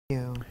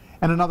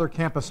And another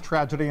campus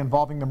tragedy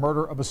involving the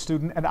murder of a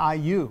student at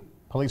IU.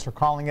 Police are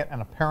calling it an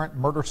apparent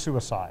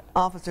murder-suicide.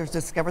 Officers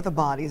discovered the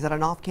bodies at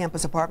an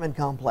off-campus apartment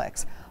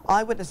complex.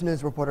 Eyewitness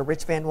News reporter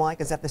Rich Van Wyk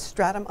is at the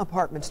Stratum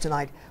Apartments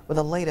tonight with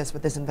the latest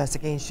with this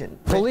investigation.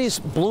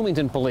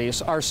 Bloomington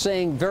police are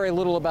saying very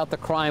little about the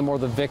crime or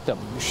the victim.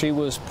 She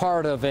was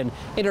part of an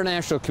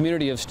international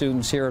community of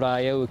students here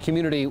at IU, a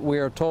community we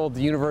are told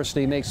the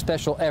university makes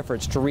special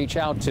efforts to reach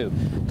out to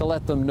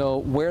let them know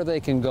where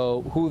they can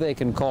go, who they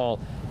can call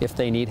if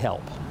they need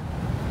help.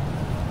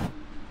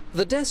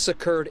 The deaths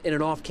occurred in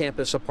an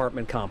off-campus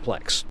apartment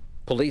complex.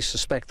 Police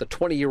suspect the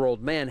 20-year-old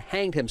man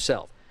hanged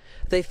himself.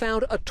 They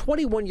found a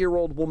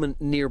 21-year-old woman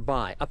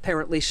nearby,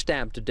 apparently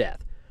stabbed to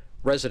death.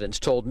 Residents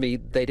told me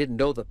they didn't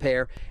know the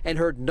pair and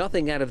heard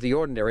nothing out of the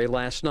ordinary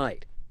last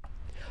night.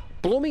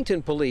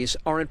 Bloomington police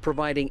aren't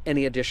providing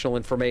any additional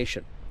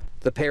information.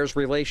 The pair's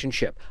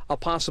relationship, a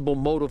possible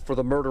motive for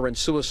the murder and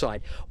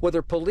suicide,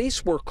 whether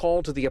police were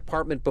called to the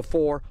apartment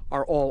before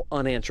are all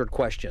unanswered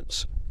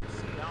questions.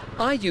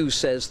 IU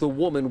says the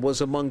woman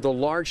was among the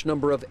large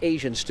number of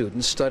Asian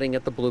students studying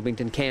at the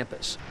Bloomington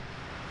campus.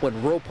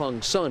 When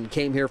Ropeng's son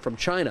came here from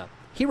China,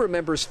 he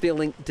remembers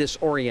feeling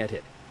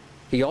disoriented.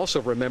 He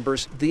also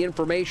remembers the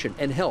information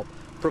and help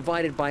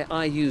provided by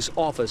IU's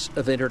Office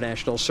of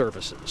International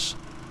Services.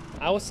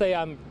 I would say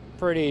I'm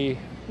pretty,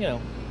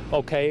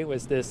 okay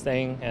with this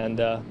thing, and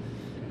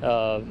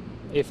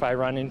if I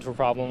run into a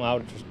problem, I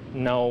would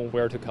know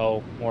where to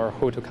go or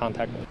who to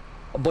contact me.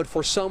 But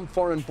for some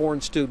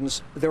foreign-born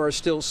students, there are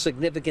still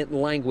significant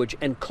language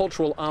and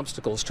cultural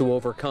obstacles to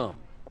overcome.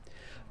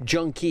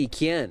 Jung-Ki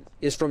Kien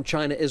is from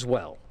China as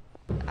well.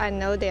 I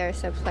know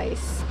there's a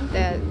place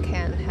that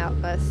can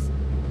help us,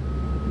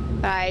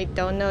 but I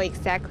don't know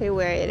exactly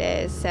where it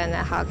is and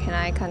how can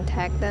I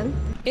contact them.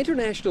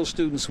 International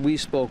students we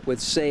spoke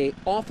with say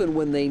often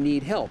when they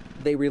need help,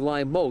 they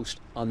rely most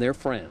on their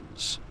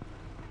friends.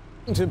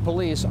 Bloomington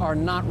police are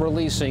not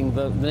releasing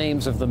the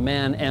names of the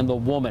man and the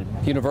woman.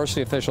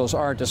 University officials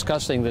aren't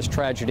discussing this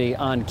tragedy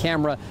on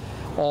camera.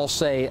 All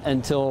say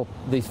until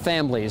the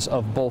families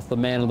of both the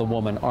man and the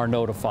woman are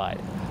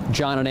notified.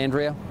 John and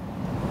Andrea?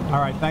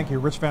 All right, thank you.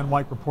 Rich Van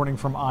Wyk reporting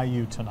from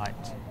IU tonight.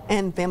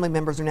 And family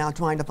members are now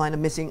trying to find a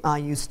missing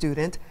IU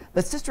student.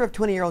 The sister of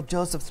 20-year-old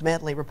Joseph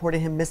Smedley reported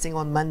him missing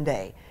on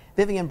Monday.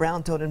 Vivian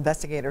Brown told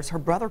investigators her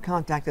brother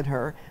contacted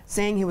her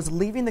saying he was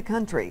leaving the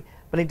country,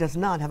 but he does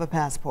not have a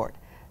passport.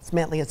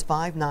 Smedley is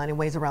 5'9" and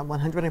weighs around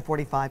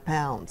 145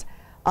 pounds.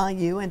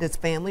 IU and his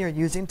family are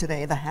using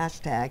today the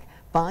hashtag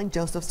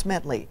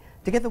 #FindJosephSmedley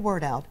to get the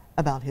word out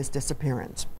about his disappearance.